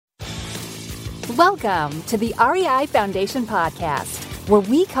Welcome to the REI Foundation Podcast, where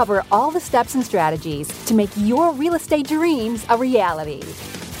we cover all the steps and strategies to make your real estate dreams a reality.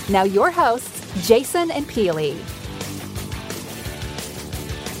 Now your hosts, Jason and Peely.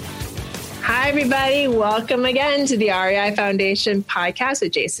 Hi, everybody. Welcome again to the REI Foundation Podcast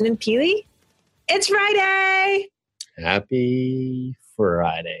with Jason and Peely. It's Friday. Happy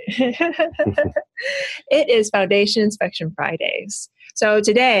Friday. It is Foundation Inspection Fridays. So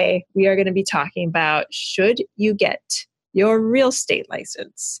today we are going to be talking about, should you get your real estate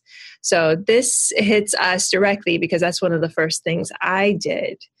license? So this hits us directly because that's one of the first things I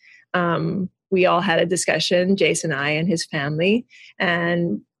did. We all had a discussion, Jason and I and his family,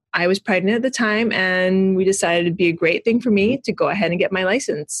 and I was pregnant at the time, and we decided it'd be a great thing for me to go ahead and get my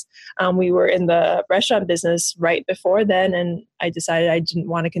license. We were in the restaurant business right before then, and I decided I didn't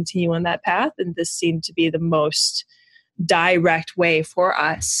want to continue on that path, and this seemed to be the most direct way for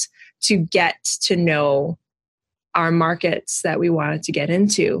us to get to know our markets that we wanted to get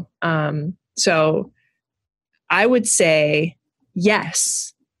into. So I would say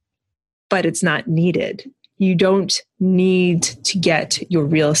yes, but it's not needed. You don't need to get your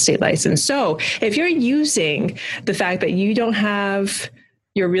real estate license. So if you're using the fact that you don't have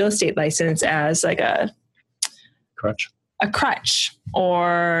your real estate license as like a crutch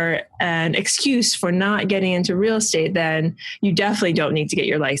or an excuse for not getting into real estate, then you definitely don't need to get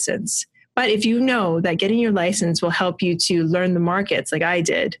your license. But if you know that getting your license will help you to learn the markets like I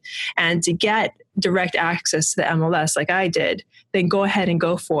did and to get direct access to the MLS like I did, then go ahead and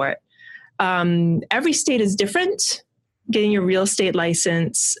go for it. Every state is different. Getting your real estate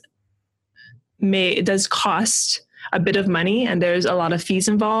license does cost a bit of money, and there's a lot of fees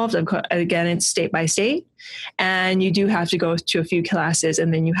involved. Again, it's state by state, and you do have to go to a few classes,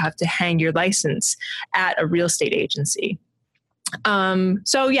 and then you have to hang your license at a real estate agency.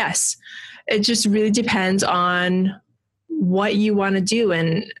 So yes, it just really depends on what you want to do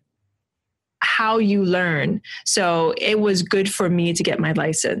and how you learn. So it was good for me to get my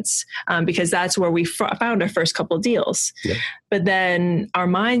license because that's where we found our first couple of deals. Yeah. But then our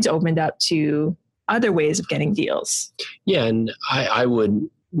minds opened up to other ways of getting deals. Yeah, and I would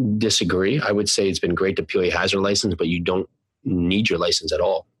disagree. I would say it's been great that Peely has her license, but you don't need your license at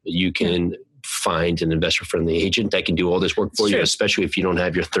all. You can find an investor-friendly agent that can do all this work for you, especially if you don't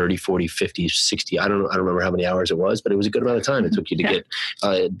have your 30, 40, 50, 60. I don't remember how many hours it was, but it was a good amount of time it took you to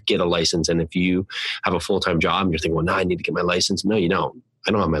get a license. And if you have a full-time job and you're thinking, well, now I need to get my license. No, you don't.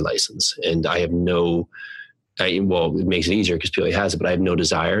 I don't have my license. And I have it makes it easier because Peely has it, but I have no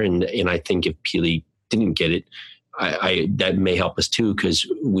desire. And I think if Peely didn't get it, that may help us too,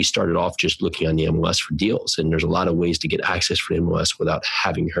 because we started off just looking on the MLS for deals, and there's a lot of ways to get access for the MLS without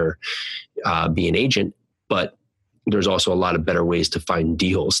having her be an agent. But there's also a lot of better ways to find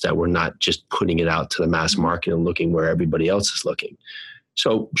deals that we're not just putting it out to the mass market and looking where everybody else is looking.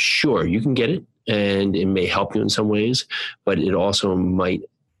 So sure, you can get it, and it may help you in some ways, but it also might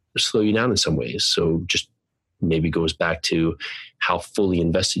slow you down in some ways. So just maybe goes back to how fully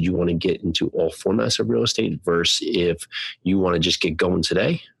invested you want to get into all formats of real estate versus if you want to just get going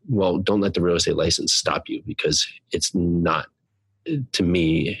today. Well, don't let the real estate license stop you, because it's not, to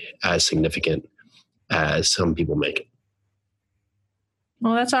me, as significant as some people make it.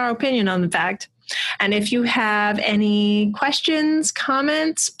 Well, that's our opinion on the fact. And if you have any questions,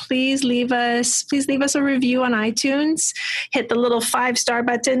 comments, please leave us a review on iTunes. Hit the little 5-star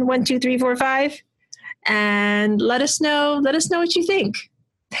button, 1, 2, 3, 4, 5. And let us know what you think.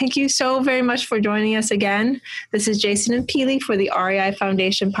 Thank you so very much for joining us again. This is Jason and Peely for the REI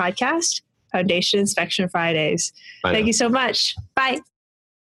Foundation Podcast, Foundation Inspection Fridays. Thank you so much. Bye.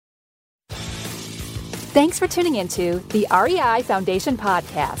 Thanks for tuning into the REI Foundation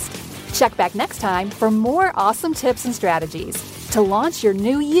Podcast. Check back next time for more awesome tips and strategies to launch your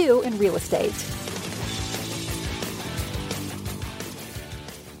new you in real estate.